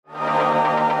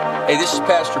Hey, this is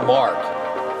Pastor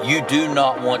Mark. You do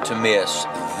not want to miss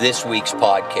this week's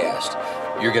podcast.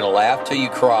 You're going to laugh till you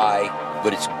cry,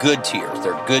 but it's good tears.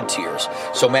 They're good tears.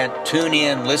 So, man, tune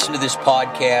in, listen to this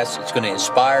podcast. It's going to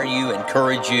inspire you,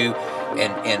 encourage you,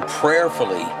 and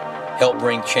prayerfully help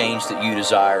bring change that you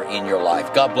desire in your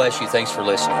life. God bless you. Thanks for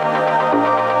listening.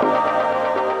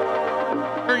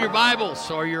 Turn your Bibles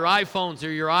or your iPhones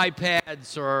or your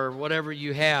iPads or whatever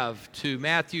you have to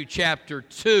Matthew chapter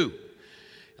 2.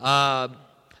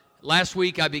 Last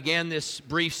week I began this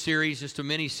brief series, just a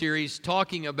mini-series,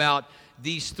 talking about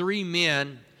these three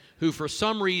men who for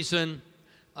some reason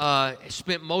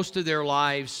spent most of their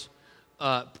lives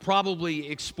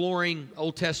probably exploring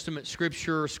Old Testament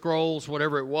scripture, scrolls,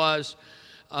 whatever it was,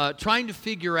 trying to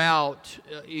figure out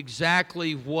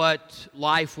exactly what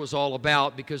life was all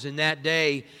about, because in that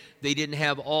day they didn't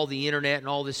have all the internet and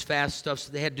all this fast stuff,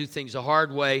 so they had to do things the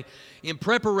hard way in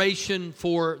preparation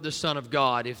for the Son of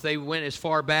God. If they went as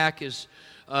far back as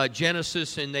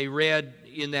Genesis and they read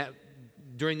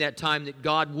during that time that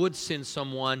God would send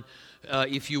someone,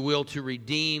 if you will, to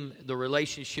redeem the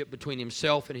relationship between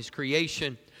himself and his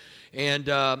creation.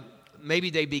 And maybe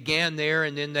they began there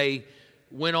and then they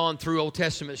went on through Old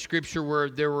Testament scripture where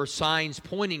there were signs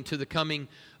pointing to the coming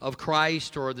of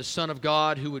Christ or the Son of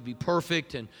God who would be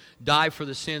perfect and die for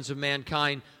the sins of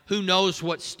mankind. Who knows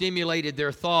what stimulated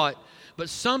their thought, but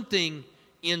something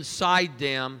inside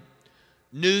them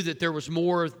knew that there was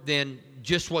more than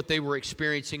just what they were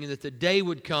experiencing, and that the day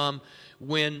would come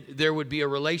when there would be a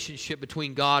relationship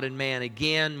between God and man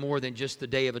again, more than just the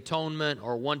Day of Atonement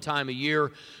or one time a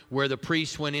year where the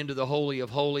priests went into the Holy of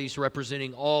Holies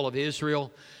representing all of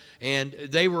Israel. And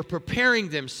they were preparing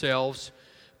themselves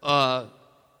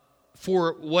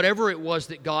for whatever it was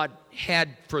that God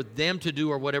had for them to do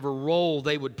or whatever role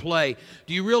they would play.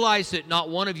 Do you realize that not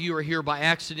one of you are here by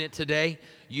accident today?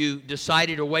 You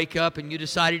decided to wake up and you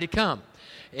decided to come.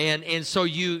 And so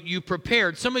you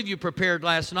prepared. Some of you prepared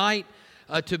last night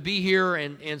to be here,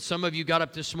 and some of you got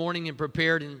up this morning and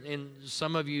prepared, and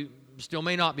some of you still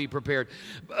may not be prepared.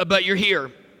 But you're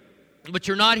here. But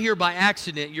you're not here by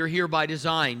accident. You're here by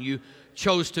design. You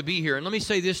chose to be here. And let me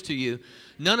say this to you.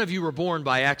 None of you were born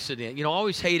by accident. You know, I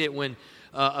always hate it when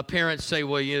parents say,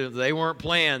 well, they weren't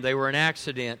planned. They were an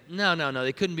accident. No.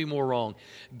 They couldn't be more wrong.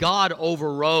 God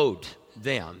overrode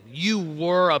them. You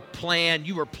were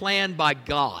planned by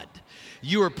God.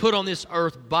 You were put on this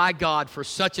earth by God for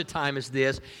such a time as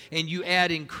this, and you add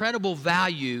incredible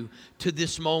value to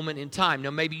this moment in time.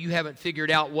 Now, maybe you haven't figured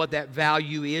out what that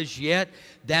value is yet.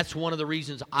 That's one of the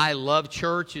reasons I love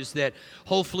church, is that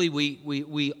hopefully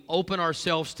we open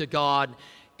ourselves to God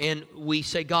and we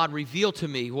say, God, reveal to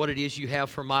me what it is you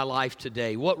have for my life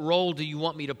today. What role do you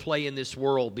want me to play in this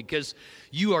world? Because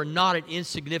you are not an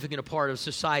insignificant part of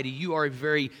society. You are a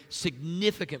very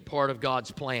significant part of God's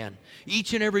plan.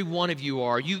 Each and every one of you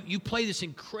are. You play this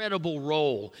incredible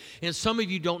role. And some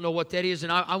of you don't know what that is.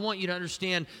 And I want you to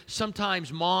understand,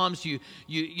 sometimes moms, you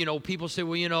know, people say,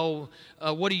 well,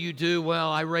 what do you do? Well,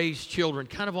 I raise children.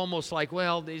 Kind of almost like,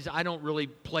 well, I don't really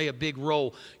play a big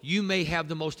role. You may have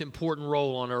the most important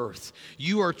role on earth.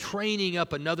 You are training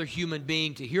up another human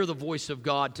being to hear the voice of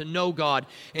God, to know God,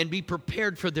 and be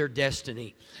prepared for their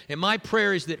destiny. And my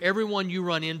prayer is that everyone you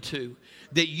run into,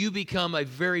 that you become a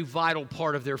very vital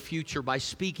part of their future by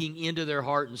speaking into their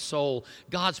heart and soul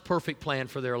God's perfect plan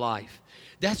for their life.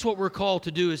 That's what we're called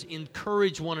to do, is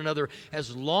encourage one another.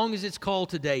 As long as it's called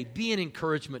today, be an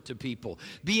encouragement to people.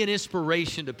 Be an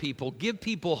inspiration to people. Give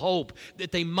people hope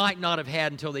that they might not have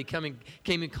had until they came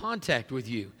in contact with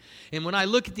you. And when I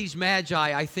look at these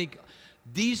magi, I think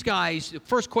these guys, the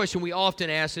first question we often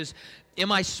ask is,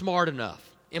 am I smart enough?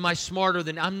 Am I smarter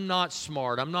than? I'm not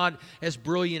smart. I'm not as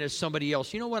brilliant as somebody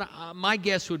else. You know what? My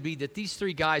guess would be that these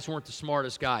three guys weren't the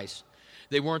smartest guys.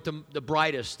 They weren't the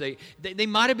brightest. They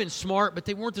might have been smart, but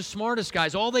they weren't the smartest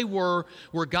guys. All they were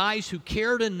guys who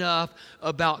cared enough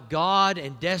about God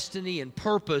and destiny and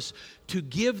purpose to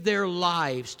give their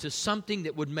lives to something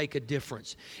that would make a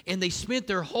difference. And they spent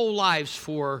their whole lives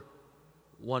for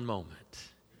one moment.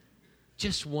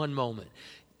 Just one moment.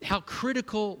 How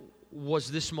critical was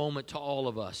this moment to all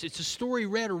of us? It's a story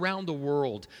read around the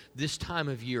world this time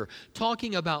of year,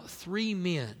 talking about three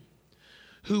men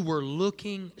who were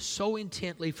looking so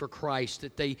intently for Christ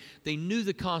that they knew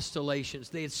the constellations,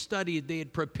 they had studied, they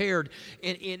had prepared,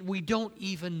 and we don't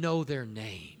even know their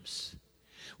names.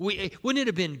 Wouldn't it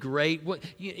have been great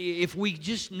if we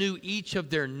just knew each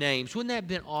of their names? Wouldn't that have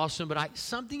been awesome? But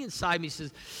something inside me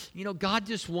says, God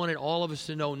just wanted all of us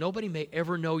to know, nobody may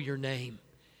ever know your name.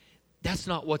 That's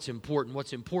not what's important.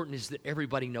 What's important is that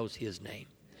everybody knows His name.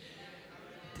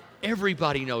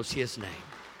 Everybody knows His name.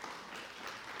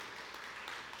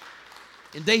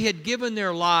 And they had given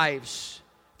their lives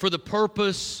for the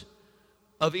purpose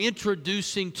of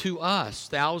introducing to us,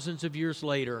 thousands of years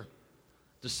later,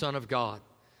 the Son of God.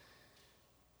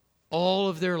 All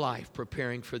of their life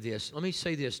preparing for this. Let me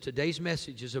say this. Today's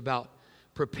message is about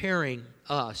preparing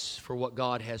us for what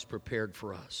God has prepared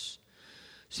for us.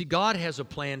 See, God has a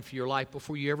plan for your life.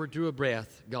 Before you ever drew a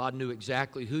breath, God knew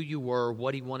exactly who you were,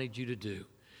 what He wanted you to do.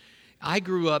 I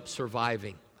grew up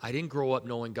surviving. I didn't grow up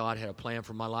knowing God had a plan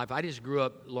for my life. I just grew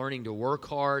up learning to work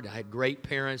hard. I had great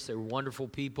parents. They were wonderful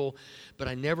people. But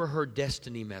I never heard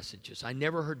destiny messages. I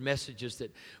never heard messages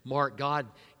that, Mark, God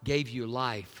gave you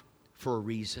life for a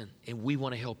reason, and we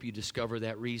want to help you discover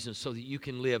that reason so that you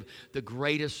can live the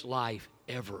greatest life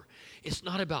ever. It's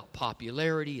not about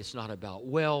popularity. It's not about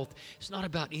wealth. It's not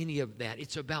about any of that.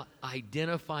 It's about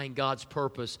identifying God's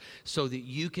purpose so that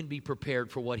you can be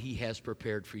prepared for what He has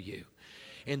prepared for you.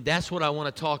 And that's what I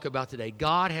want to talk about today.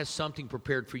 God has something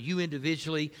prepared for you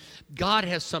individually. God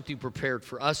has something prepared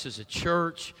for us as a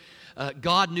church.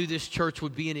 God knew this church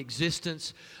would be in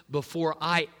existence before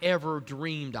I ever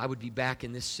dreamed I would be back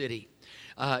in this city.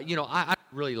 I don't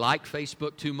really like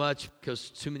Facebook too much because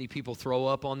too many people throw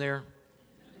up on there.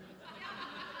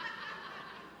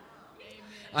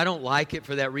 I don't like it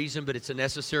for that reason, but it's a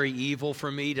necessary evil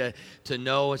for me to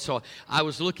know. And so I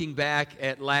was looking back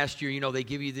at last year. They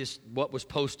give you this, what was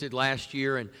posted last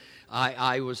year, and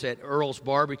I was at Earl's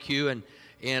Barbecue,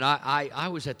 and I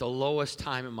was at the lowest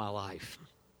time in my life.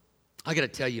 I got to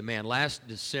tell you, man, last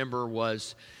December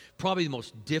was probably the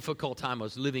most difficult time. I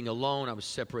was living alone. I was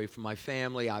separated from my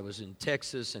family. I was in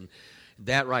Texas, and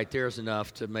that right there is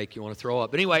enough to make you want to throw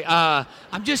up. But anyway,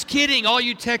 I'm just kidding. All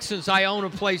you Texans, I own a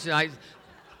place.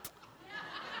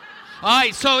 All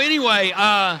right, so anyway,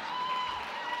 I'm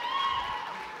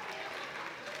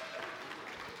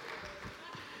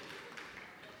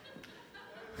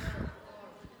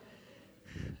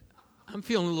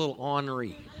feeling a little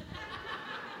ornery.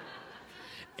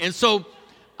 And so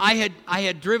I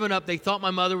had driven up. They thought my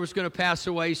mother was going to pass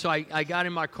away, so I got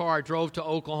in my car. I drove to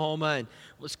Oklahoma, and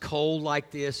it was cold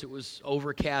like this. It was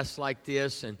overcast like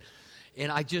this, and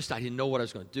I didn't know what I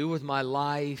was going to do with my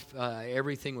life.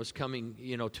 Everything was coming,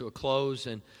 to a close,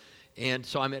 and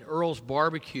so I'm at Earl's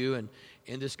Barbecue,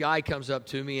 and this guy comes up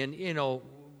to me, and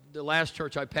the last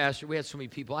church I pastored, we had so many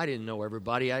people. I didn't know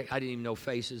everybody. I didn't even know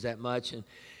faces that much, and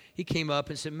he came up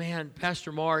and said, "Man,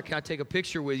 Pastor Mark, can I take a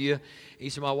picture with you?" He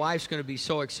said, "My wife's going to be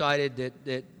so excited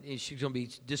that she's going to be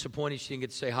disappointed she didn't get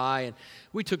to say hi." And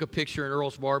we took a picture in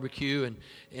Earl's Barbecue, and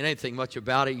I didn't think much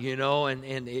about it,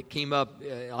 and it came up,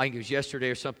 I think it was yesterday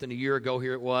or something, a year ago,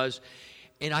 here it was.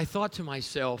 And I thought to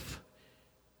myself,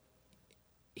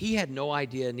 he had no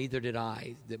idea, neither did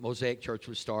I, that Mosaic Church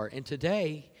would start. And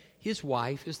today, his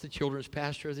wife is the children's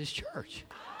pastor of this church.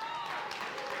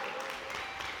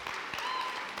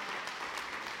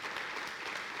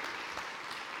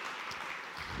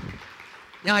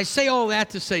 Now, I say all that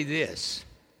to say this.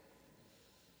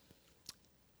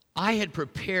 I had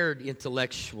prepared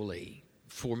intellectually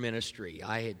for ministry.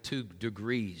 I had 2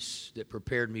 degrees that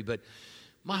prepared me, but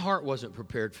my heart wasn't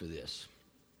prepared for this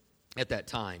at that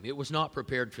time. It was not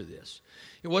prepared for this.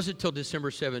 It wasn't until December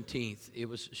 17th. It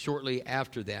was shortly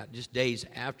after that, just days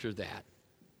after that.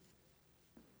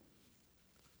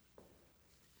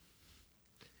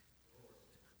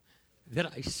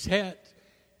 That I sat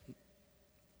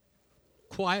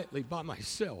quietly by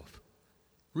myself,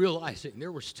 realizing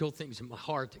there were still things in my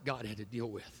heart that God had to deal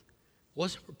with.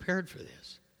 Wasn't prepared for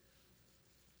this.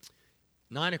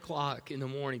 9 o'clock in the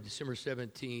morning, December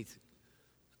 17th,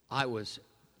 I was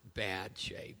bad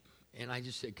shape. And I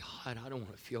just said, God, I don't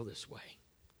want to feel this way.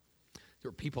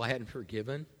 There were people I hadn't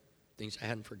forgiven, things I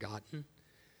hadn't forgotten,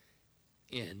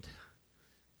 and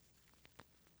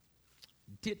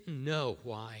didn't know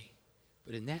why.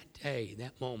 But in that day, in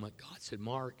that moment, God said,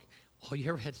 Mark, all you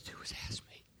ever had to do was ask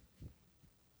me.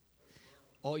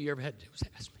 All you ever had to do was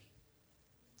ask me.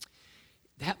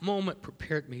 That moment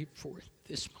prepared me for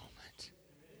this moment.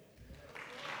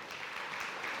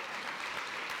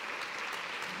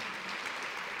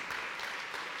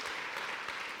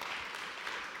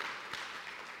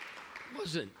 It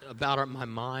wasn't about my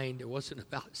mind. It wasn't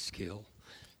about skill.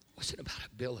 It wasn't about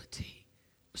ability.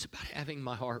 It was about having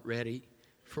my heart ready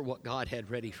for what God had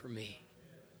ready for me.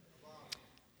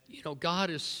 God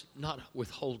is not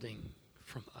withholding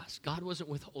from us. God wasn't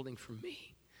withholding from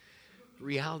me. The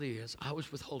reality is I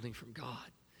was withholding from God.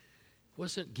 I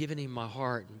wasn't giving Him my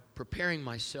heart and preparing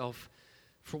myself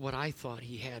for what I thought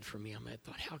He had for me. I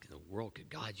thought, how in the world could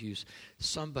God use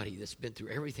somebody that's been through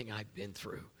everything I've been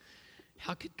through?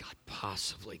 How could God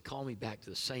possibly call me back to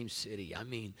the same city?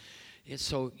 And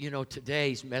so,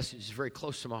 today's message is very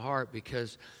close to my heart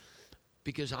because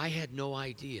I had no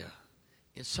idea.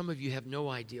 And some of you have no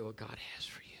idea what God has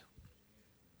for you.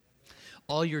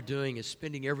 All you're doing is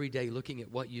spending every day looking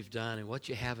at what you've done and what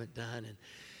you haven't done and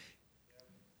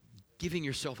giving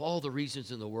yourself all the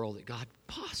reasons in the world that God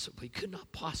could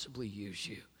not possibly use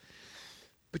you.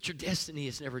 But your destiny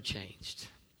has never changed.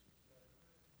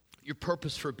 Your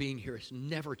purpose for being here has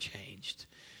never changed.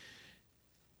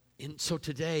 And so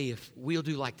today, if we'll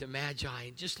do like the Magi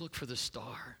and just look for the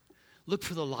star, look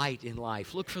for the light in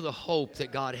life, look for the hope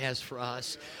that God has for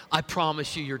us, I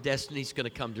promise you your destiny's going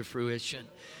to come to fruition.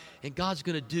 And God's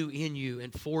going to do in you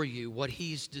and for you what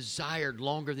He's desired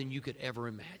longer than you could ever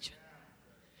imagine.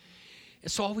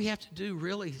 And so all we have to do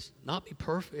really is not be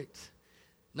perfect,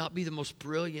 not be the most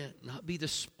brilliant, not be the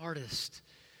smartest,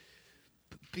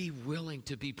 but be willing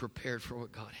to be prepared for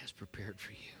what God has prepared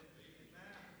for you.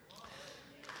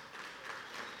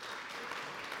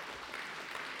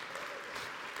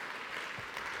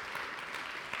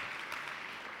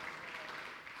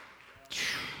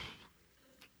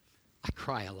 I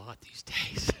cry a lot these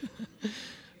days.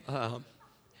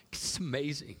 It's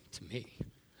amazing to me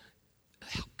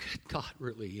how good God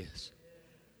really is,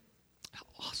 how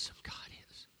awesome God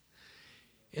is.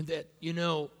 And that,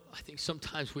 I think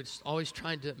sometimes we're always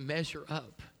trying to measure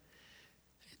up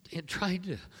and trying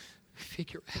to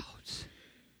figure out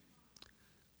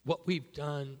what we've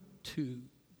done to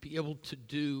be able to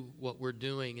do what we're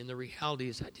doing. And the reality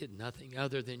is I did nothing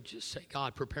other than just say,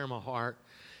 God, prepare my heart.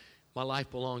 My life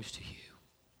belongs to you.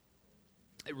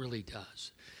 It really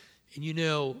does.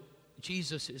 And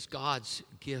Jesus is God's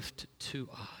gift to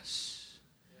us.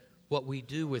 What we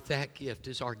do with that gift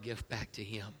is our gift back to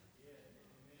Him.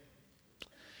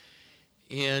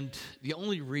 And the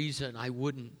only reason I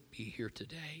wouldn't be here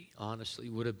today, honestly,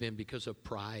 would have been because of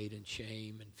pride and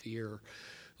shame and fear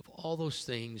of all those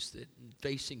things that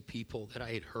facing people that I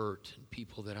had hurt and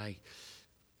people that I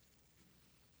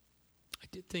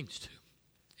did things to.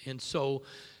 And so,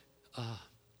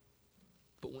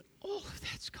 but when all of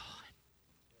that's gone,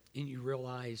 and you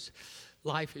realize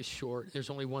life is short, there's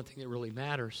only one thing that really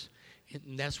matters,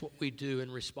 and that's what we do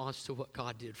in response to what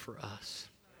God did for us.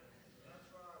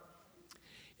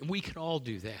 And we can all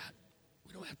do that.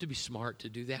 We don't have to be smart to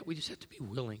do that. We just have to be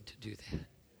willing to do that.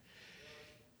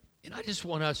 And I just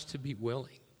want us to be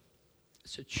willing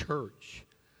as a church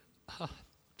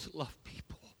to love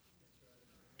people.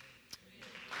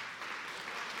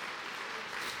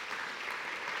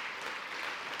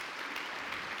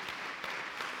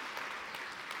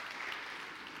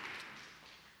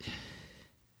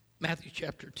 Matthew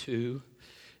chapter 2,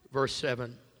 verse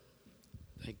 7.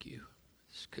 Thank you.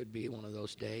 This could be one of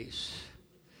those days.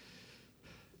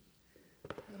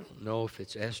 I don't know if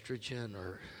it's estrogen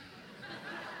or...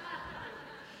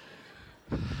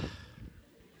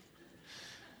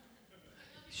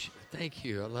 Thank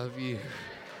you. I love you.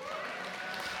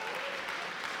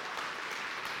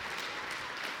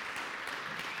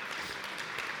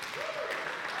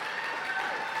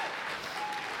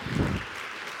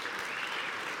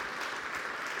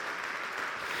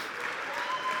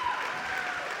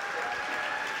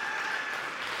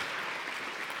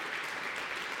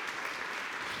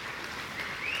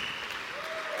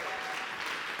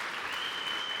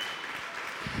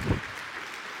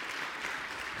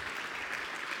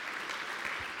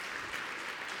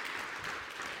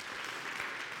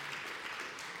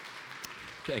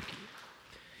 Thank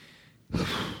you.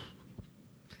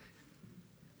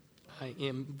 I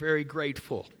am very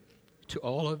grateful to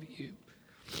all of you.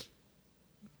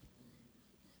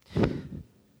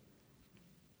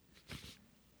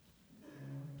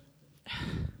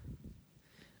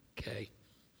 Okay,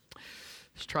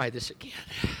 let's try this again.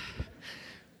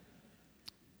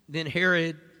 Then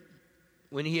Herod,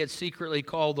 when he had secretly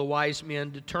called the wise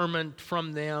men, determined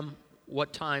from them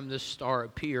what time the star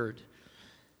appeared.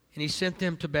 And he sent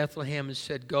them to Bethlehem and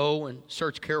said, "Go and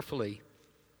search carefully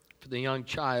for the young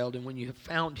child, and when you have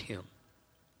found him,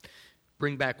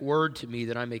 bring back word to me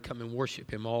that I may come and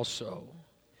worship him also."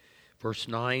 Verse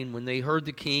 9, when they heard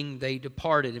the king, they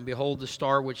departed, and behold, the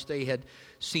star which they had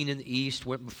seen in the east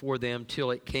went before them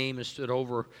till it came and stood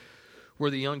over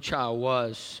where the young child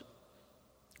was.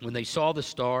 When they saw the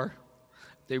star,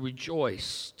 they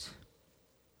rejoiced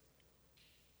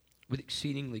with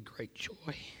exceedingly great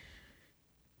joy.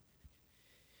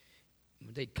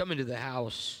 When they'd come into the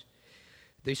house,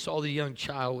 they saw the young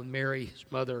child with Mary, his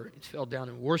mother, and fell down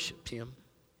and worshipped him.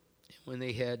 And when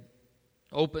they had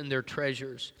opened their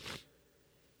treasures,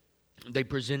 they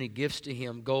presented gifts to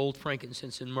him, gold,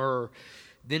 frankincense, and myrrh.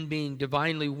 Then being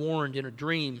divinely warned in a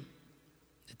dream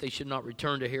that they should not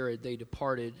return to Herod, they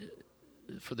departed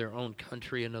for their own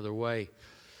country another way.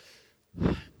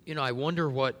 You know, I wonder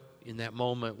what, in that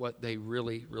moment, what they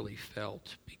really, really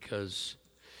felt, because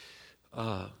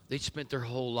they spent their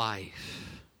whole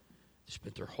life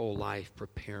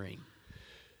preparing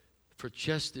for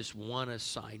just this one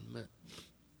assignment.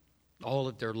 All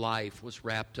of their life was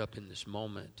wrapped up in this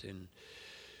moment, and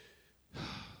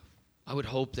I would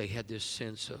hope they had this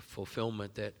sense of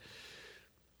fulfillment that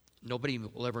nobody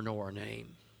will ever know our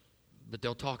name, but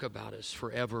they'll talk about us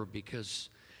forever,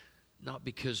 not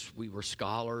because we were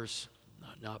scholars,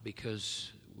 not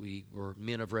because we were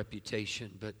men of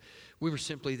reputation, but we were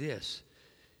simply this.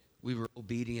 We were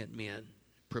obedient men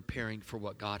preparing for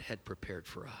what God had prepared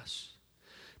for us,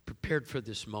 prepared for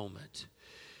this moment.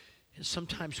 And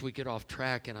sometimes we get off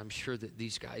track, and I'm sure that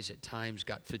these guys at times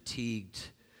got fatigued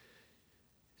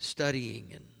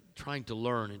studying and trying to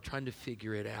learn and trying to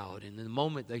figure it out. And the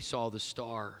moment they saw the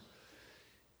star,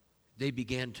 they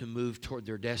began to move toward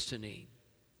their destiny.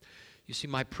 You see,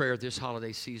 my prayer this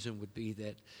holiday season would be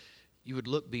that you would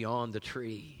look beyond the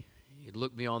tree, you'd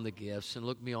look beyond the gifts, and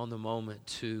look beyond the moment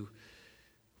to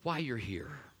why you're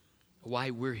here, why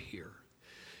we're here.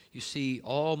 You see,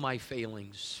 all my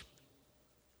failings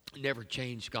never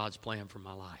changed God's plan for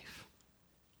my life.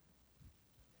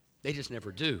 They just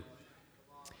never do.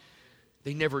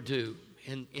 They never do.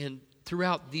 And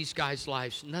throughout these guys'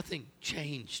 lives, nothing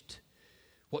changed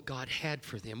what God had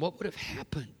for them. What would have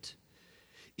happened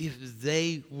if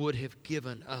they would have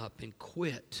given up and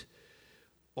quit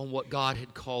on what God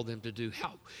had called them to do?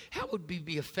 How would we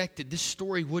be affected? This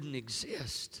story wouldn't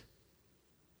exist.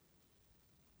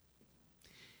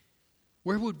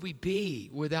 Where would we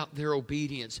be without their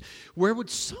obedience? Where would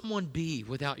someone be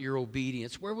without your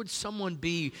obedience? Where would someone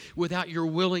be without your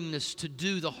willingness to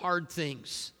do the hard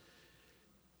things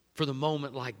for the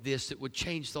moment like this that would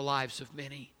change the lives of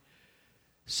many?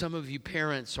 Some of you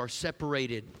parents are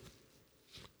separated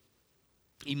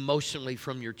emotionally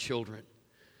from your children.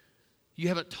 You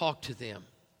haven't talked to them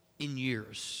in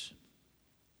years.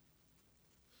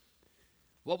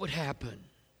 What would happen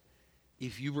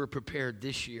if you were prepared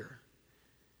this year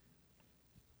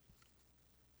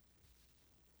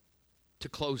to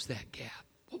close that gap?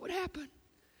 What would happen?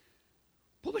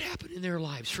 What would happen in their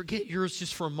lives? Forget yours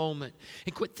just for a moment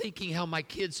and quit thinking how my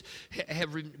kids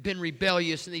have been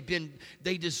rebellious and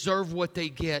they deserve what they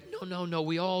get. No.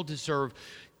 We all deserve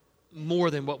more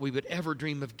than what we would ever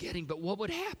dream of getting. But what would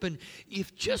happen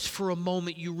if just for a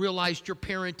moment you realized your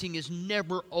parenting is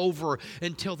never over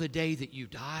until the day that you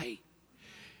die?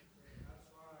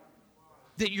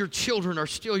 That your children are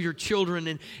still your children,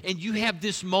 and you have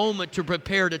this moment to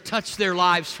prepare to touch their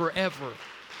lives forever.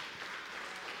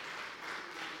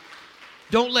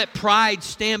 Don't let pride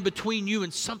stand between you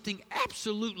and something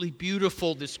absolutely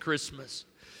beautiful this Christmas.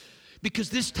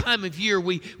 Because this time of year,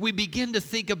 we begin to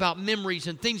think about memories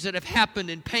and things that have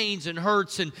happened and pains and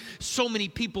hurts. And so many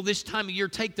people this time of year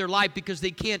take their life because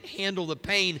they can't handle the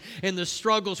pain and the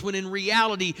struggles, when in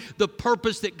reality, the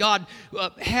purpose that God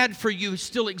had for you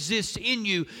still exists in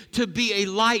you, to be a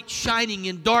light shining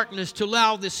in darkness, to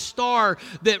allow this star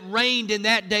that reigned in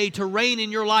that day to reign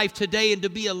in your life today, and to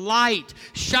be a light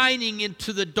shining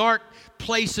into the dark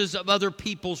places of other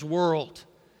people's world.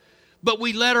 But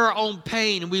we let our own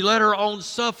pain and we let our own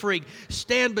suffering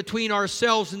stand between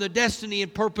ourselves and the destiny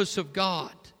and purpose of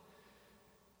God.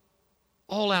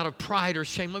 All out of pride or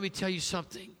shame. Let me tell you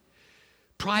something.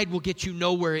 Pride will get you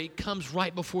nowhere. It comes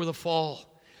right before the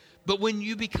fall. But when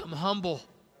you become humble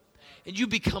and you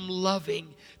become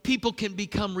loving, people can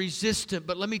become resistant.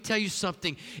 But let me tell you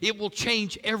something. It will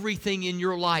change everything in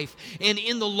your life. And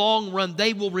in the long run,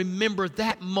 they will remember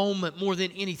that moment more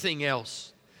than anything else.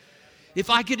 If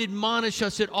I could admonish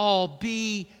us at all,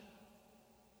 be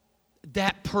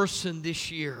that person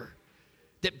this year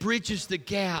that bridges the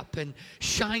gap and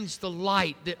shines the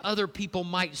light that other people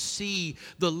might see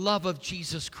the love of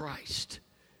Jesus Christ.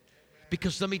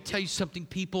 Because let me tell you something,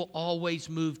 people always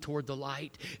move toward the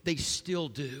light. They still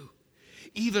do.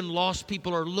 Even lost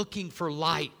people are looking for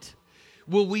light.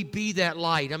 Will we be that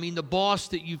light? I mean, the boss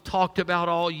that you've talked about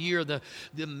all year, the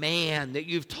man that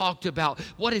you've talked about,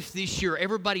 what if this year,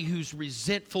 everybody who's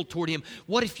resentful toward him,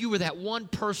 what if you were that one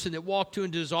person that walked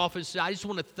into his office and said, I just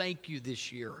want to thank you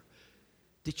this year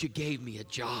that you gave me a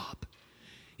job.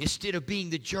 Instead of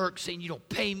being the jerk saying, you don't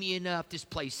pay me enough, this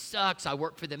place sucks, I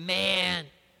work for the man.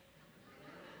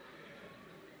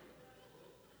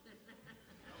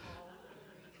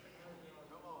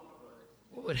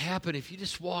 What would happen if you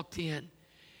just walked in,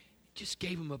 just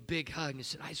gave him a big hug and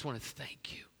said, I just want to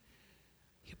thank you.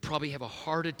 He'll probably have a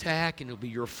heart attack and it'll be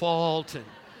your fault.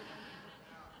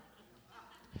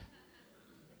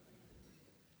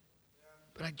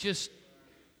 But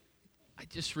I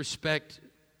just respect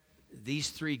these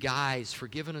three guys for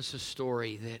giving us a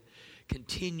story that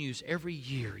continues every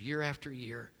year, year after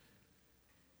year,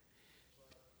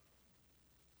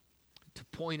 to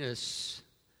point us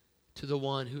to the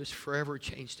one who has forever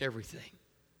changed everything.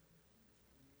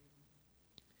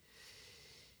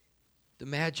 The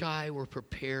Magi were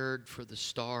prepared for the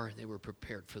star, and they were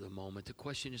prepared for the moment. The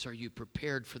question is, are you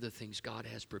prepared for the things God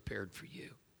has prepared for you?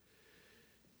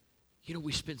 You know,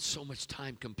 we spend so much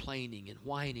time complaining and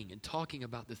whining and talking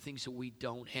about the things that we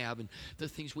don't have and the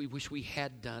things we wish we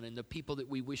had done and the people that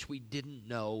we wish we didn't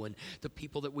know and the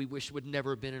people that we wish would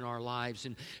never have been in our lives.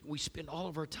 And we spend all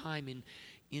of our time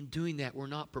in doing that. We're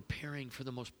not preparing for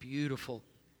the most beautiful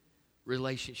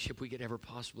relationship we could ever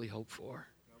possibly hope for.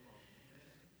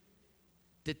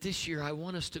 That this year I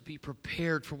want us to be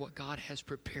prepared for what God has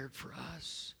prepared for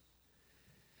us.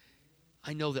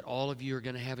 I know that all of you are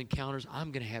going to have encounters.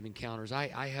 I'm going to have encounters.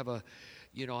 I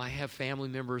have family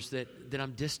members that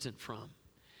I'm distant from.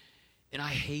 And I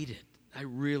hate it. I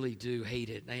really do hate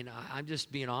it. And I'm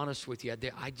just being honest with you.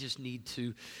 I just need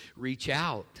to reach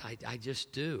out. I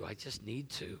just do. I just need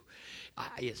to.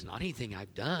 It's not anything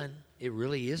I've done. It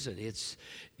really isn't. It's,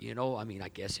 I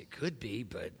guess it could be,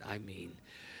 but I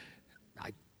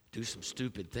do some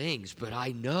stupid things. But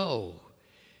I know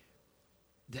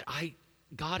that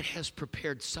God has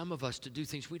prepared some of us to do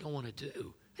things we don't want to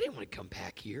do. I didn't want to come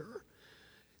back here.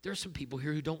 There are some people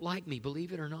here who don't like me,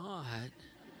 believe it or not.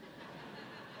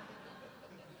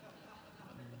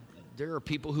 There are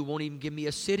people who won't even give me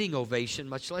a sitting ovation,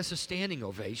 much less a standing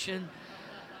ovation.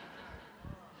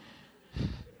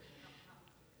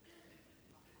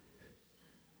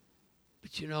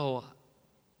 But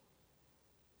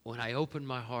when I opened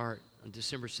my heart on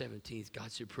December 17th,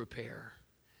 God said, prepare.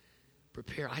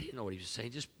 I didn't know what he was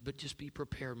saying, just be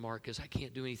prepared, Mark, because I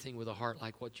can't do anything with a heart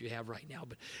like what you have right now,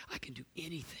 but I can do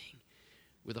anything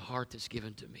with a heart that's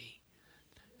given to me.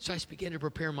 So I began to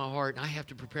prepare my heart, and I have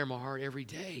to prepare my heart every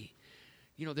day.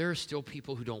 There are still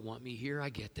people who don't want me here. I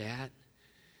get that.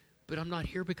 But I'm not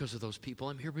here because of those people.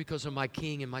 I'm here because of my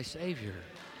King and my Savior.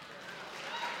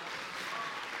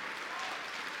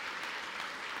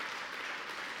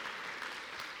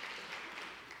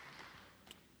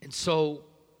 And so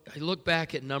I look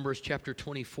back at Numbers chapter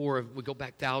 24. We go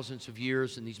back thousands of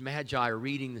years, and these Magi are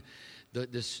reading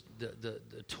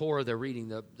the Torah. They're reading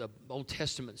the Old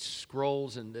Testament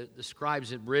scrolls, and the scribes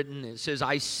had written. It says,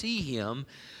 I see him,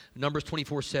 Numbers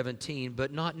 24:17,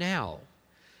 but not now.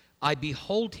 I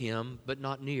behold him, but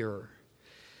not near.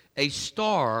 A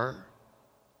star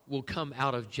will come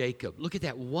out of Jacob. Look at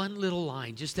that one little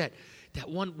line, just that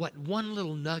one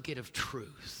little nugget of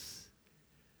truth.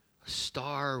 A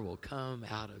star will come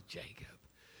out of Jacob.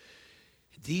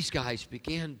 These guys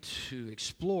began to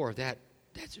explore that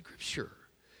scripture.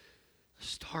 A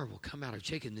star will come out of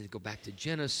Jacob. And then they go back to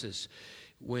Genesis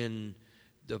when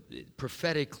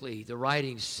prophetically the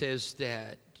writing says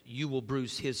that you will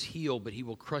bruise his heel, but he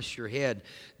will crush your head.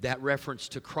 That reference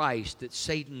to Christ, that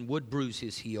Satan would bruise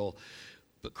his heel,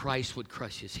 but Christ would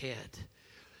crush his head.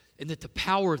 And that the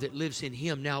power that lives in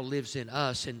him now lives in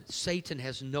us. And Satan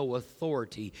has no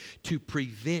authority to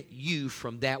prevent you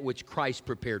from that which Christ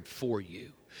prepared for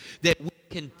you. That we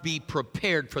can be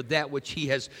prepared for that which he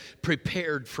has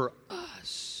prepared for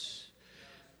us.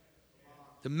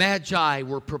 The Magi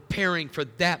were preparing for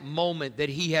that moment that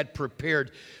he had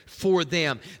prepared for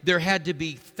them. There had to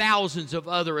be thousands of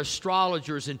other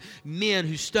astrologers and men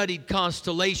who studied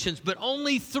constellations, but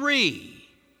only 3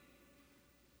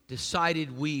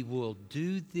 decided we will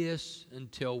do this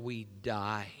until we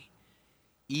die,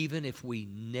 even if we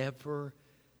never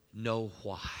know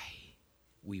why.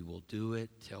 We will do it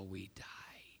till we die.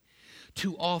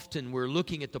 Too often we're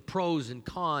looking at the pros and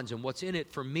cons and what's in it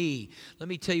for me. Let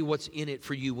me tell you what's in it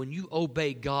for you. When you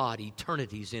obey God,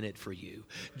 eternity's in it for you.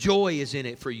 Joy is in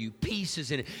it for you. Peace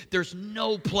is in it. There's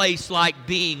no place like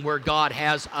being where God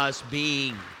has us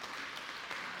being.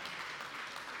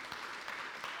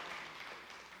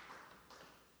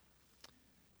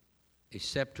 A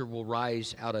scepter will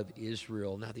rise out of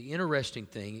Israel. Now, the interesting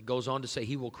thing, it goes on to say,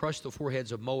 he will crush the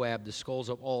foreheads of Moab, the skulls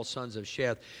of all sons of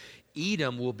Sheth.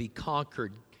 Edom will be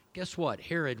conquered. Guess what?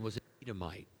 Herod was an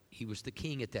Edomite. He was the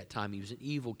king at that time. He was an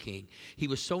evil king. He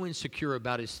was so insecure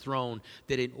about his throne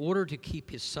that in order to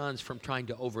keep his sons from trying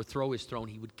to overthrow his throne,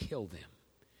 he would kill them.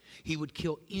 He would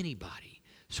kill anybody.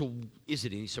 So is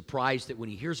it any surprise that when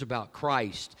he hears about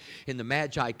Christ and the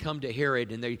Magi come to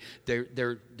Herod and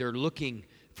they're looking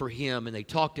for him, and they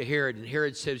talk to Herod, and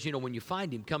Herod says, when you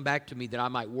find him, come back to me that I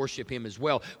might worship him as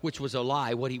well, which was a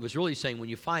lie. What he was really saying, when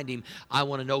you find him, I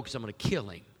want to know because I'm going to kill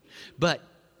him. But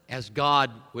as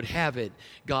God would have it,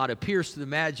 God appears to the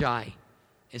Magi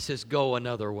and says, go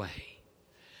another way.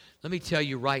 Let me tell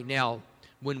you right now,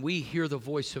 when we hear the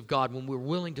voice of God, when we're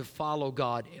willing to follow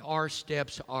God, our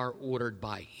steps are ordered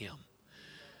by Him.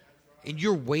 And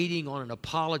you're waiting on an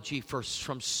apology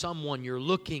from someone. You're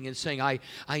looking and saying, I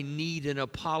need an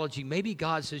apology. Maybe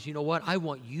God says, you know what? I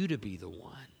want you to be the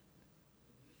one.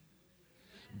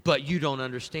 But you don't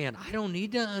understand. I don't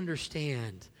need to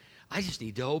understand. I just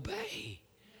need to obey.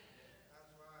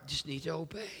 I just need to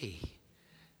obey.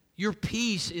 Your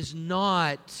peace is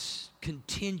not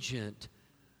contingent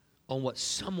on what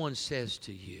someone says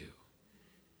to you.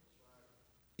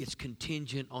 It's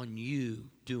contingent on you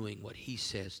doing what He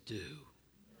says do.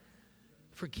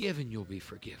 Forgive and you'll be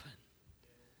forgiven.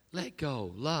 Let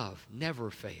go. Love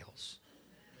never fails.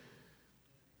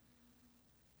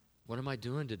 What am I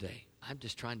doing today? I'm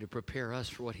just trying to prepare us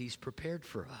for what He's prepared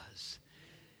for us.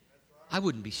 I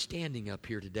wouldn't be standing up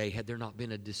here today had there not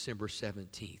been a December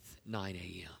 17th, 9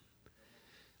 a.m.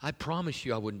 I promise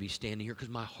you I wouldn't be standing here because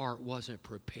my heart wasn't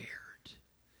prepared.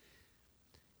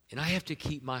 And I have to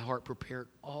keep my heart prepared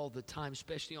all the time,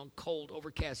 especially on cold,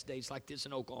 overcast days like this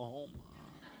in Oklahoma.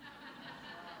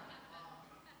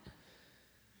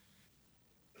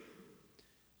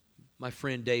 My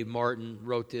friend Dave Martin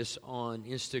wrote this on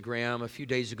Instagram a few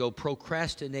days ago.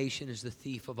 Procrastination is the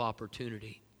thief of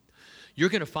opportunity. You're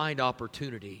going to find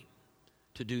opportunity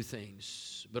to do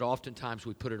things, but oftentimes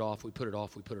we put it off, we put it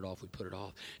off, we put it off, we put it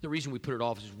off. The reason we put it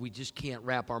off is we just can't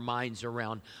wrap our minds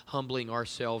around humbling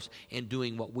ourselves and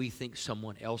doing what we think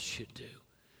someone else should do.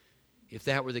 If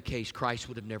that were the case, Christ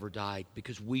would have never died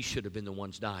because we should have been the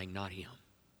ones dying, not Him.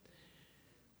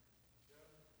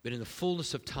 But in the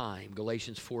fullness of time,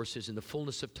 Galatians 4 says, in the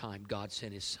fullness of time, God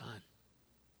sent His Son.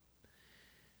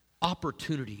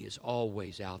 Opportunity is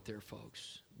always out there,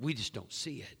 folks. We just don't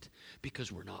see it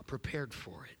because we're not prepared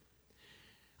for it.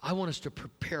 I want us to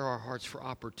prepare our hearts for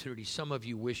opportunity. Some of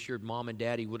you wish your mom and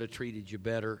daddy would have treated you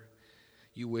better.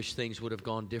 You wish things would have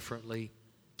gone differently.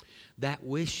 That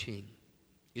wishing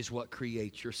is what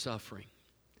creates your suffering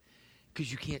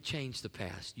because you can't change the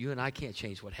past. You and I can't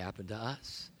change what happened to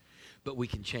us, but we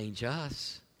can change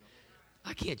us.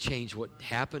 I can't change what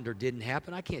happened or didn't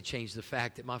happen. I can't change the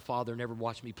fact that my father never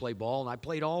watched me play ball, and I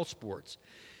played all sports.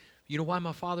 You know why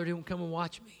my father didn't come and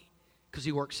watch me? Because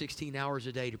he worked 16 hours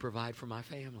a day to provide for my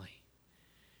family.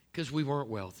 Because we weren't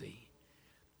wealthy.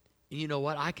 And you know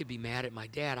what? I could be mad at my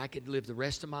dad. I could live the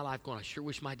rest of my life going, I sure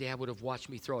wish my dad would have watched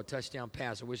me throw a touchdown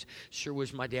pass. Sure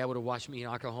wish my dad would have watched me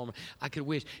knock a home. I could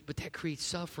wish. But that creates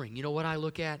suffering. You know what I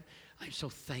look at? I'm so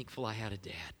thankful I had a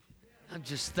dad. I'm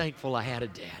just thankful I had a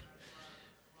dad.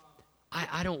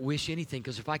 I don't wish anything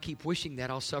because if I keep wishing that,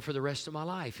 I'll suffer the rest of my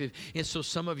life. And so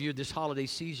some of you this holiday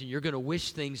season, you're going to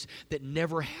wish things that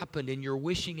never happened and you're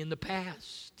wishing in the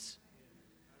past.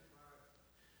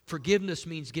 Forgiveness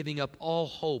means giving up all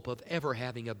hope of ever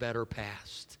having a better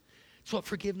past. That's what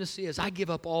forgiveness is. I give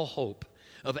up all hope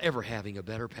of ever having a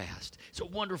better past. It's a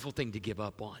wonderful thing to give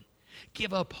up on.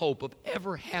 Give up hope of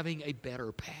ever having a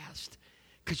better past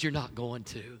because you're not going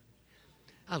to.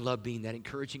 I love being that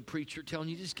encouraging preacher telling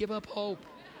you just give up hope.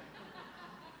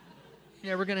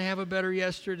 You're never going to have a better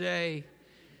yesterday.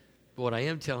 But what I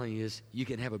am telling you is you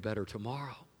can have a better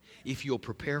tomorrow. If you'll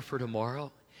prepare for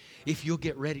tomorrow, if you'll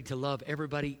get ready to love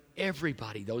everybody,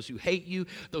 those who hate you,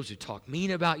 those who talk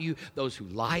mean about you, those who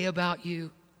lie about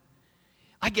you.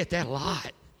 I get that a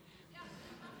lot.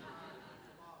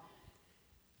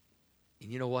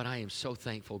 And you know what? I am so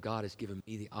thankful God has given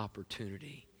me the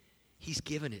opportunity. He's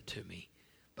given it to me.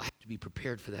 I have to be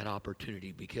prepared for that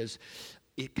opportunity because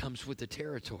it comes with the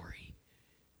territory.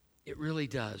 It really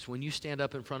does. When you stand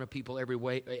up in front of people every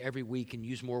week and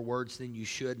use more words than you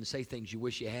should and say things you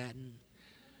wish you hadn't,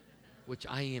 which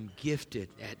I am gifted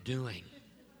at doing.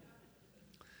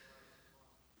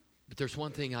 But there's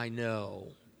one thing I know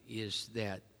is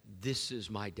that this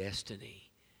is my destiny.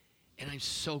 And I'm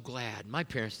so glad. My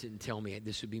parents didn't tell me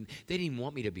this would be, they didn't even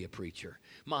want me to be a preacher.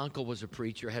 My uncle was a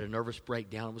preacher, had a nervous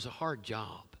breakdown. It was a hard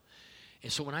job.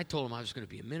 And so when I told them I was going to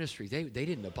be in ministry, they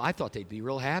didn't know. I thought they'd be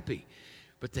real happy.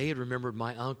 But they had remembered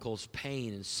my uncle's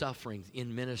pain and suffering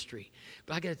in ministry.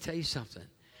 But I got to tell you something.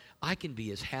 I can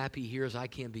be as happy here as I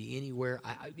can be anywhere.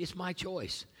 It's my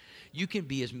choice. You can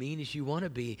be as mean as you want to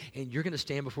be, and you're going to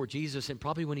stand before Jesus, and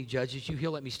probably when He judges you,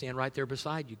 He'll let me stand right there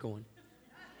beside you going,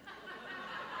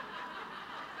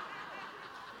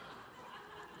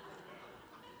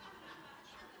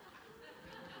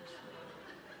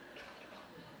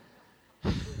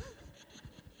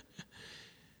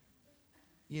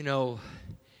 you know,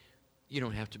 you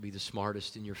don't have to be the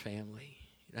smartest in your family.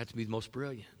 You don't have to be the most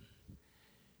brilliant.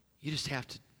 You just have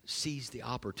to seize the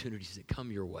opportunities that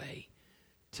come your way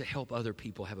to help other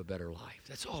people have a better life.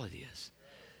 That's all it is.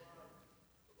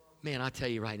 Man, I tell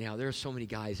you right now, there are so many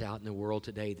guys out in the world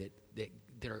today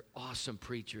that are awesome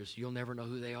preachers. You'll never know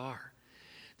who they are.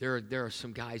 There are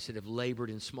some guys that have labored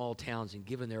in small towns and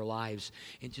given their lives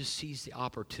and just seized the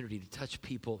opportunity to touch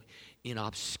people in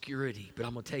obscurity. But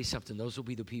I'm going to tell you something. Those will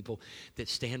be the people that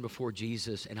stand before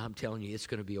Jesus, and I'm telling you, it's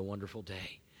going to be a wonderful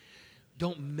day.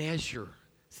 Don't measure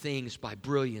things by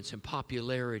brilliance and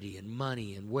popularity and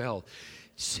money and wealth.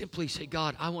 Simply say,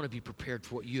 God, I want to be prepared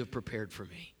for what you have prepared for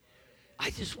me.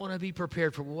 I just want to be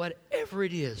prepared for whatever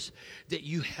it is that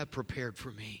you have prepared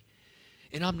for me.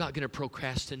 And I'm not going to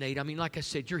procrastinate. I mean, like I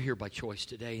said, you're here by choice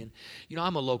today. And,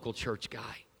 I'm a local church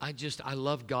guy. I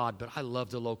love God, but I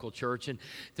love the local church. And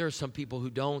there are some people who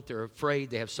don't. They're afraid.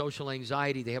 They have social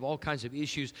anxiety. They have all kinds of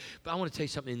issues. But I want to tell you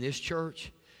something. In this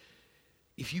church,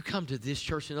 if you come to this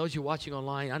church, and those of you watching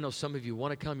online, I know some of you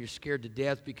want to come. You're scared to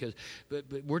death but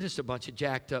we're just a bunch of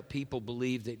jacked up people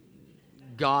believe that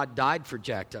God died for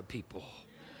jacked up people.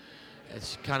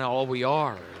 That's kind of all we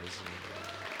are.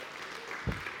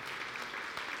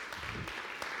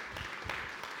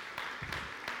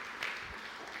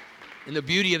 And the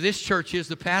beauty of this church is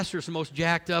the pastor is the most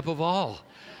jacked up of all.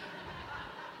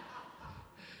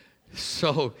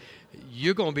 So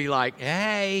you're going to be like,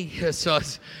 hey. So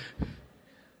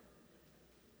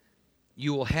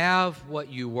you will have what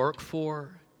you work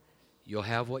for. You'll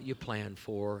have what you plan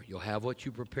for. You'll have what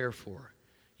you prepare for.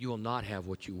 You will not have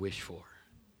what you wish for.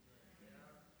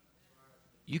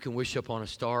 You can wish up on a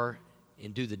star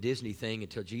and do the Disney thing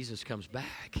until Jesus comes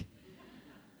back. It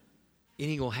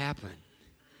ain't going to happen.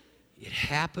 It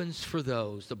happens for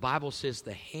those. The Bible says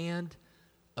the hand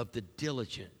of the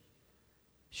diligent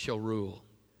shall rule.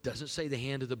 Doesn't say the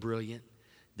hand of the brilliant.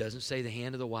 Doesn't say the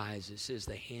hand of the wise. It says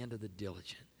the hand of the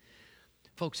diligent.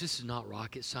 Folks, this is not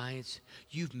rocket science.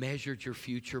 You've measured your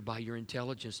future by your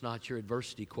intelligence, not your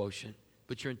adversity quotient,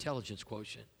 but your intelligence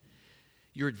quotient.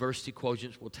 Your adversity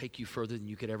quotient will take you further than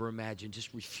you could ever imagine.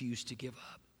 Just refuse to give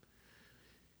up.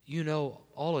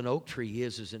 All an oak tree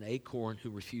is an acorn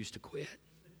who refused to quit.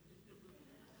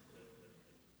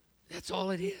 That's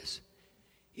all it is.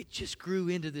 It just grew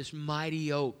into this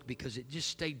mighty oak because it just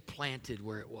stayed planted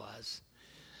where it was.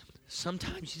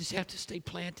 Sometimes you just have to stay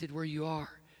planted where you are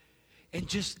and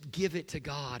just give it to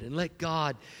God and let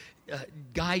God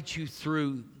guide you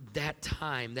through that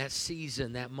time, that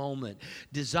season, that moment.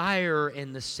 Desire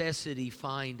and necessity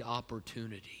find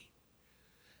opportunity.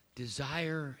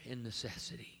 Desire and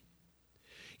necessity.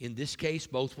 In this case,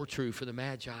 both were true for the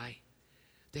Magi.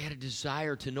 They had a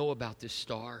desire to know about this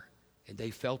star, and they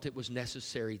felt it was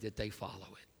necessary that they follow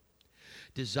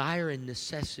it. Desire and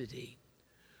necessity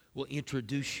will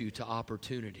introduce you to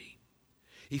opportunity.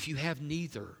 If you have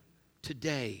neither,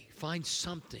 today, find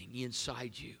something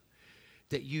inside you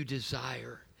that you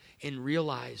desire and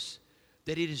realize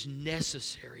that it is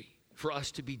necessary for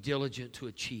us to be diligent to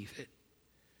achieve it.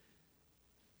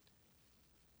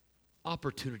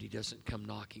 Opportunity doesn't come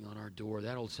knocking on our door.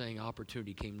 That old saying,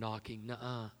 opportunity came knocking.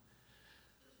 Nuh-uh.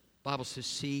 Bible says,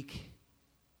 seek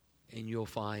and you'll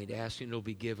find. Ask and it'll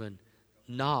be given.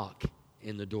 Knock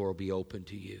and the door will be open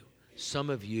to you. Some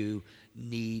of you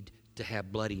need to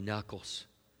have bloody knuckles.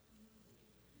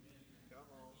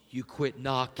 You quit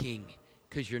knocking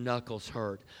because your knuckles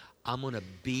hurt. I'm going to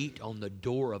beat on the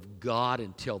door of God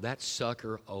until that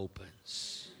sucker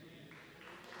opens.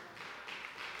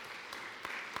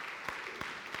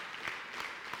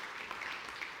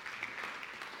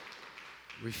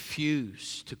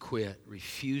 Refuse to quit.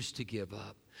 Refuse to give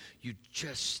up. You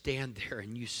just stand there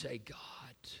and you say, God,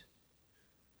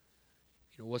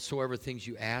 whatsoever things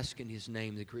you ask in His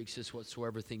name, the Greek says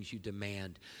whatsoever things you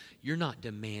demand. You're not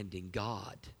demanding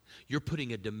God. You're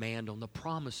putting a demand on the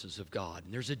promises of God.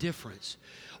 And there's a difference.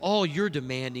 All you're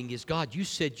demanding is, God, you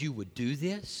said you would do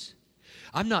this.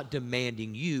 I'm not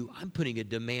demanding you. I'm putting a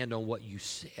demand on what you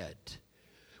said.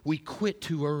 We quit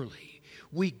too early.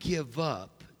 We give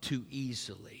up too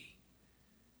easily.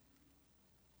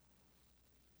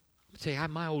 I tell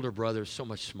you, my older brother is so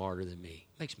much smarter than me.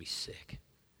 Makes me sick.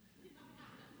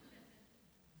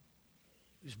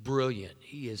 He's brilliant.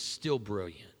 He is still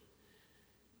brilliant.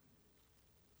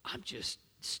 I'm just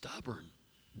stubborn.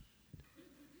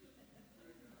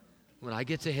 When I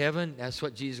get to heaven, that's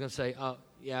what Jesus is going to say. Oh,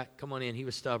 yeah, come on in. He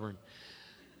was stubborn.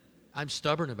 I'm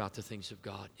stubborn about the things of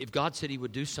God. If God said He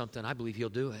would do something, I believe He'll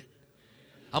do it.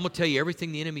 I'm going to tell you,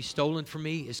 everything the enemy's stolen from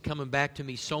me is coming back to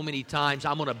me so many times,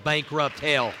 I'm going to bankrupt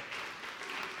hell.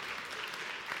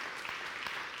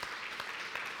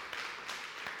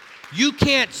 You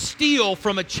can't steal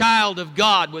from a child of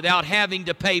God without having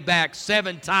to pay back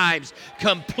 7 times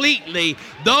completely.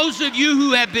 Those of you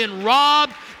who have been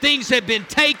robbed, things have been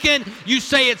taken, you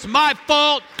say it's my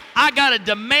fault. I got a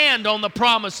demand on the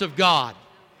promise of God.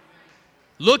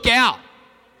 Look out.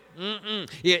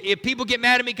 If people get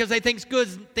mad at me because they think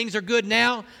things are good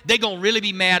now, they're going to really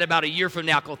be mad about a year from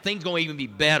now because things going to even be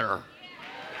better.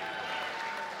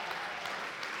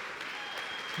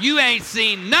 You ain't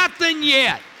seen nothing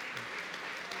yet.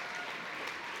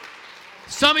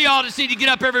 Some of y'all just need to get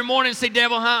up every morning and say,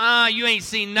 devil, you ain't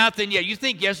seen nothing yet. You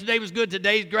think yesterday was good,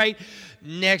 today's great.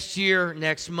 Next year,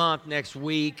 next month, next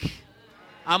week,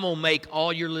 I'm going to make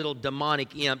all your little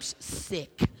demonic imps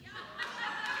sick.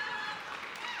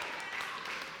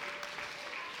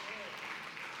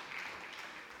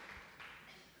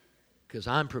 Because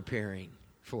I'm preparing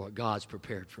for what God's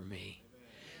prepared for me.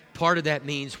 Part of that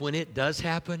means when it does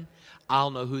happen,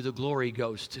 I'll know who the glory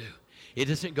goes to. It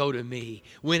doesn't go to me.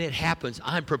 When it happens,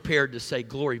 I'm prepared to say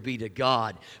glory be to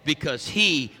God because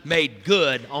He made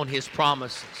good on His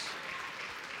promises.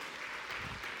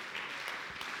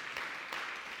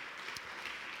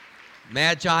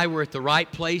 Magi were at the right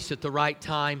place at the right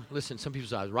time. Listen, some people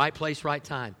say, right place, right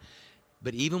time.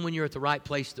 But even when you're at the right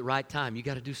place at the right time, you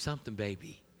got to do something,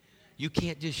 baby. You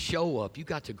can't just show up. You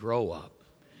got to grow up.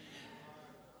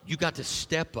 You got to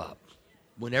step up.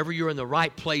 Whenever you're in the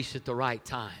right place at the right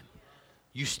time,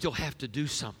 you still have to do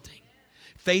something.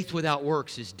 Faith without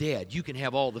works is dead. You can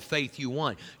have all the faith you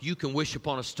want. You can wish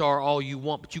upon a star all you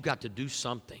want, but you got to do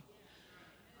something.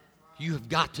 You have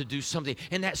got to do something.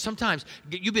 And that sometimes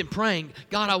you've been praying,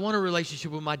 God, I want a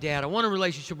relationship with my dad. I want a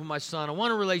relationship with my son. I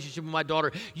want a relationship with my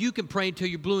daughter. You can pray until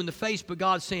you're blue in the face, but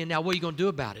God's saying, now what are you going to do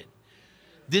about it?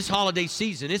 This holiday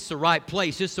season, it's the right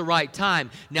place. It's the right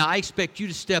time. Now, I expect you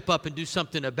to step up and do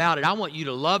something about it. I want you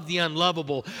to love the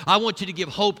unlovable. I want you to give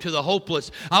hope to the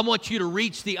hopeless. I want you to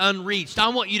reach the unreached. I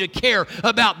want you to care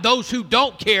about those who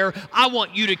don't care. I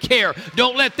want you to care.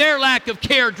 Don't let their lack of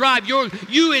care drive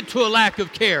you into a lack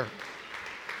of care.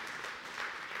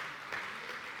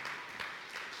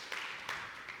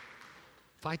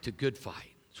 Fight the good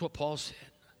fight. That's what Paul said.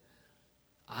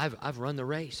 I've run the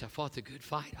race. I fought the good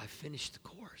fight. I finished the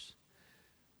course.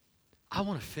 I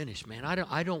want to finish, man.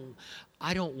 I don't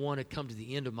want to come to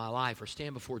the end of my life or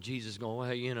stand before Jesus going,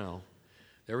 well, you know,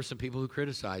 there were some people who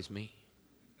criticized me.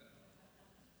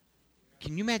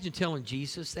 Can you imagine telling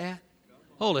Jesus that?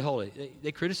 Hold it.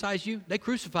 They criticized you? They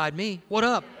crucified me. What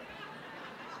up?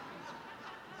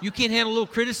 You can't handle a little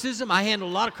criticism? I handle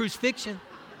a lot of crucifixion.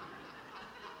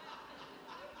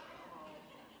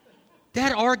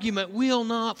 That argument will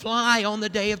not fly on the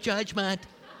day of judgment.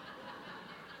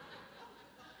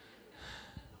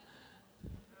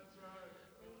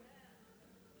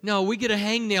 No, we get a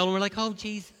hangnail and we're like, oh,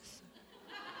 Jesus.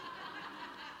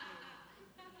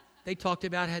 They talked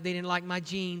about how they didn't like my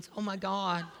jeans. Oh, my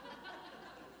God.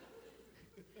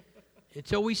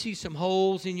 Until we see some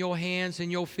holes in your hands and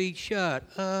your feet, shut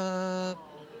up.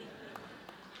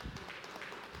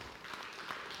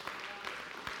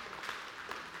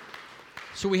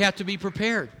 So we have to be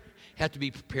prepared. Have to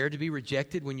be prepared to be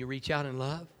rejected when you reach out in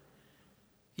love.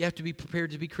 You have to be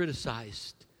prepared to be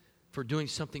criticized for doing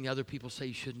something other people say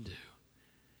you shouldn't do.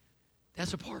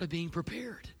 That's a part of being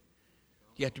prepared.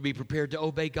 You have to be prepared to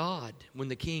obey God. When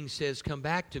the king says, come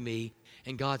back to me,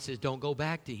 and God says, don't go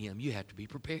back to him, you have to be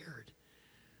prepared.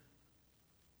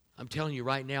 I'm telling you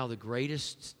right now, the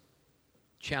greatest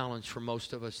challenge for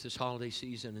most of us this holiday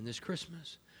season and this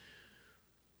Christmas,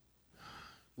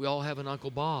 we all have an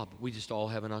Uncle Bob. We just all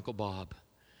have an Uncle Bob.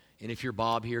 And if you're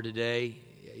Bob here today,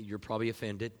 you're probably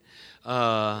offended.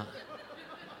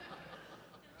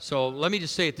 So let me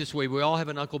just say it this way. We all have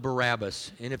an Uncle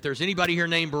Barabbas. And if there's anybody here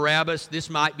named Barabbas, this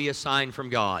might be a sign from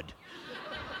God.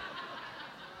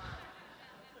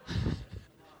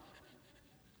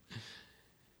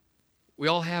 We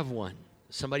all have one.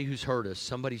 Somebody who's hurt us,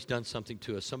 somebody's done something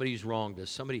to us, somebody who's wronged us,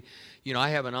 somebody, you know, I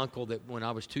have an uncle that when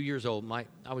I was 2 years old,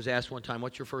 I was asked one time,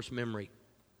 what's your first memory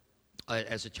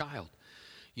as a child?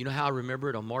 You know how I remember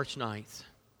it? On March 9th,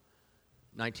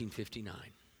 1959.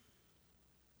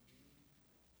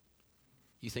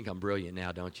 You think I'm brilliant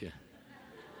now, don't you?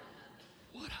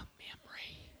 What a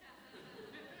memory.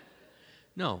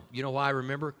 No, you know why I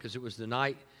remember? Because it was the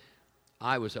night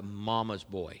I was a mama's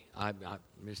boy. I'm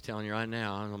just telling you right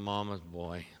now, I'm a mama's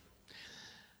boy.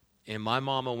 And my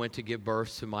mama went to give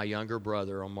birth to my younger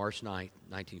brother on March 9th,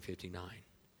 1959.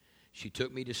 She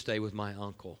took me to stay with my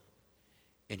uncle,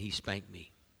 and he spanked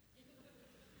me.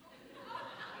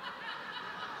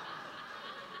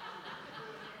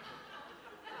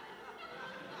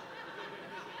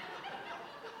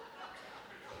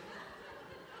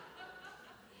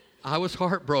 I was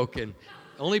heartbroken.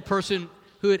 The only person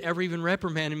who had ever even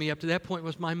reprimanded me up to that point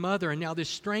was my mother, and now this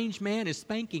strange man is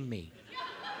spanking me.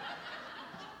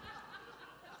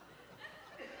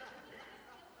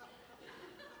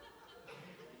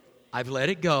 I've let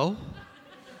it go.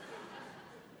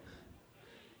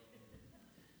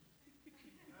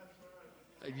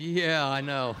 Yeah, I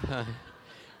know.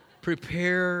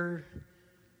 Prepare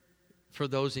for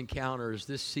those encounters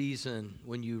this season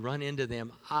when you run into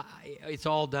them. It's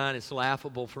all done. It's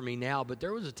laughable for me now, but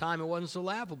there was a time it wasn't so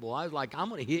laughable. I was like, I'm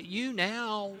going to hit you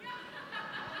now.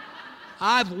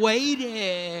 I've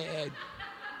waited.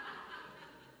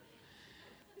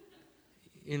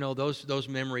 You know, those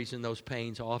memories and those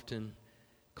pains often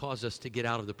cause us to get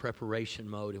out of the preparation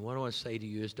mode. And what I want to say to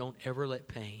you is don't ever let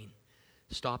pain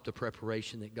stop the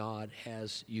preparation that God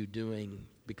has you doing,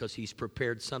 because He's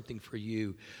prepared something for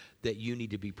you that you need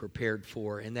to be prepared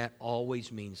for. And that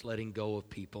always means letting go of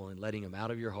people and letting them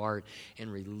out of your heart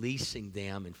and releasing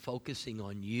them and focusing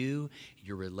on you,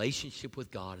 your relationship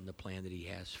with God, and the plan that He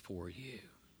has for you.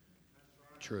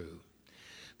 True.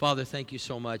 Father, thank you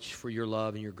so much for your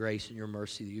love and your grace and your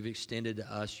mercy that you've extended to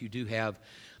us. You do have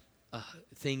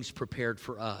things prepared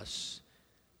for us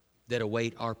that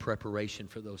await our preparation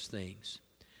for those things.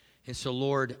 And so,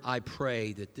 Lord, I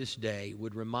pray that this day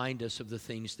would remind us of the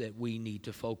things that we need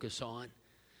to focus on.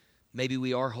 Maybe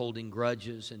we are holding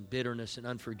grudges and bitterness and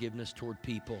unforgiveness toward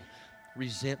people,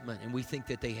 resentment, and we think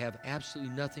that they have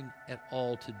absolutely nothing at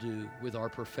all to do with our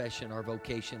profession, our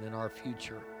vocation, and our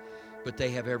future. But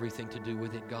they have everything to do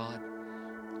with it, God.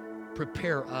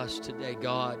 Prepare us today,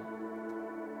 God.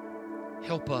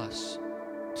 Help us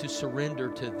to surrender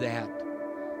to that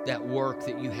work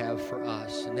that you have for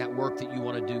us and that work that you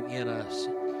want to do in us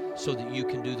so that you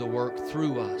can do the work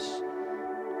through us.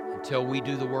 Until we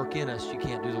do the work in us, you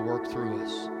can't do the work through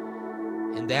us.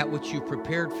 And that which you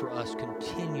prepared for us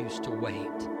continues to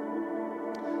wait.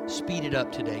 Speed it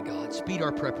up today, God. Speed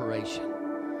our preparation.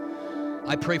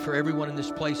 I pray for everyone in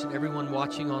this place and everyone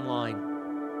watching online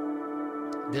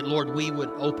that, Lord, we would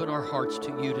open our hearts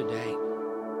to you today.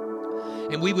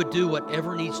 And we would do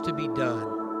whatever needs to be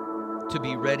done to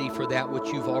be ready for that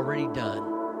which you've already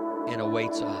done and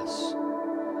awaits us.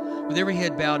 With every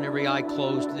head bowed and every eye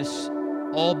closed, this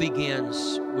all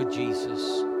begins with Jesus.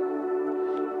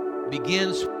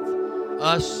 Begins with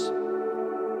us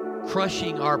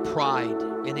crushing our pride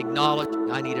and acknowledging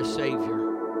I need a Savior.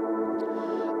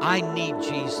 I need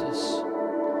Jesus.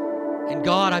 And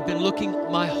God, I've been looking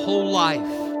my whole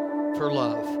life for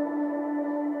love.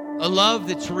 A love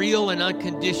that's real and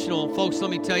unconditional. Folks, let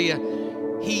me tell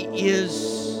you, He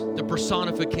is the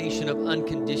personification of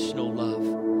unconditional love.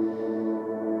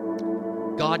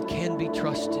 God can be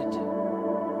trusted.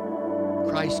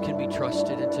 Christ can be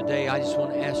trusted. And today I just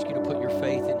want to ask you to put your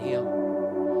faith in Him.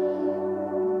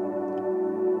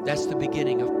 That's the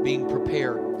beginning of being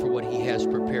prepared for what He has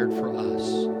prepared for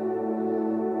us.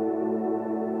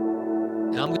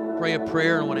 Now I'm going to pray a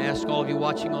prayer, and I want to ask all of you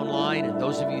watching online and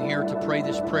those of you here to pray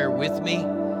this prayer with me.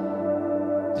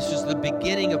 This is the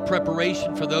beginning of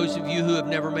preparation for those of you who have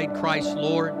never made Christ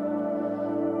Lord.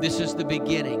 This is the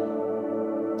beginning.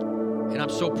 And I'm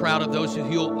so proud of those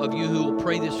of you who will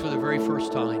pray this for the very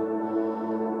first time.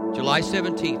 July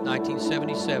 17th,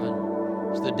 1977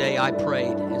 was the day I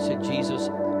prayed and said, Jesus,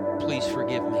 please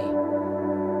forgive me.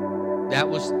 That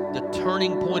was the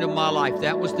turning point of my life.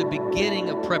 That was the beginning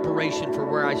of preparation for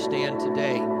where I stand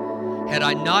today. Had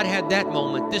I not had that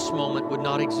moment, this moment would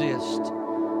not exist.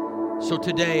 So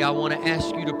today I want to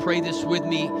ask you to pray this with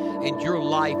me, and your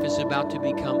life is about to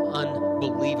become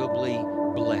unbelievably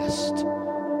blessed.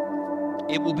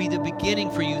 It will be the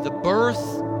beginning for you. The birth,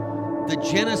 the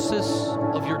genesis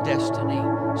of your destiny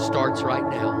starts right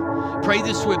now. Pray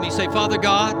this with me. Say, Father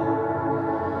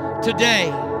God,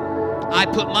 today I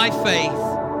put my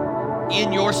faith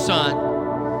in your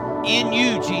Son, in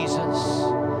you, Jesus.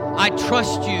 I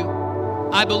trust you.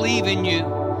 I believe in you.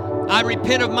 I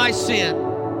repent of my sin.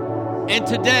 And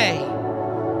today,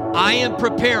 I am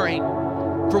preparing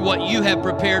for what you have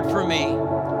prepared for me.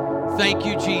 Thank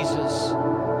you, Jesus.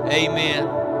 Amen.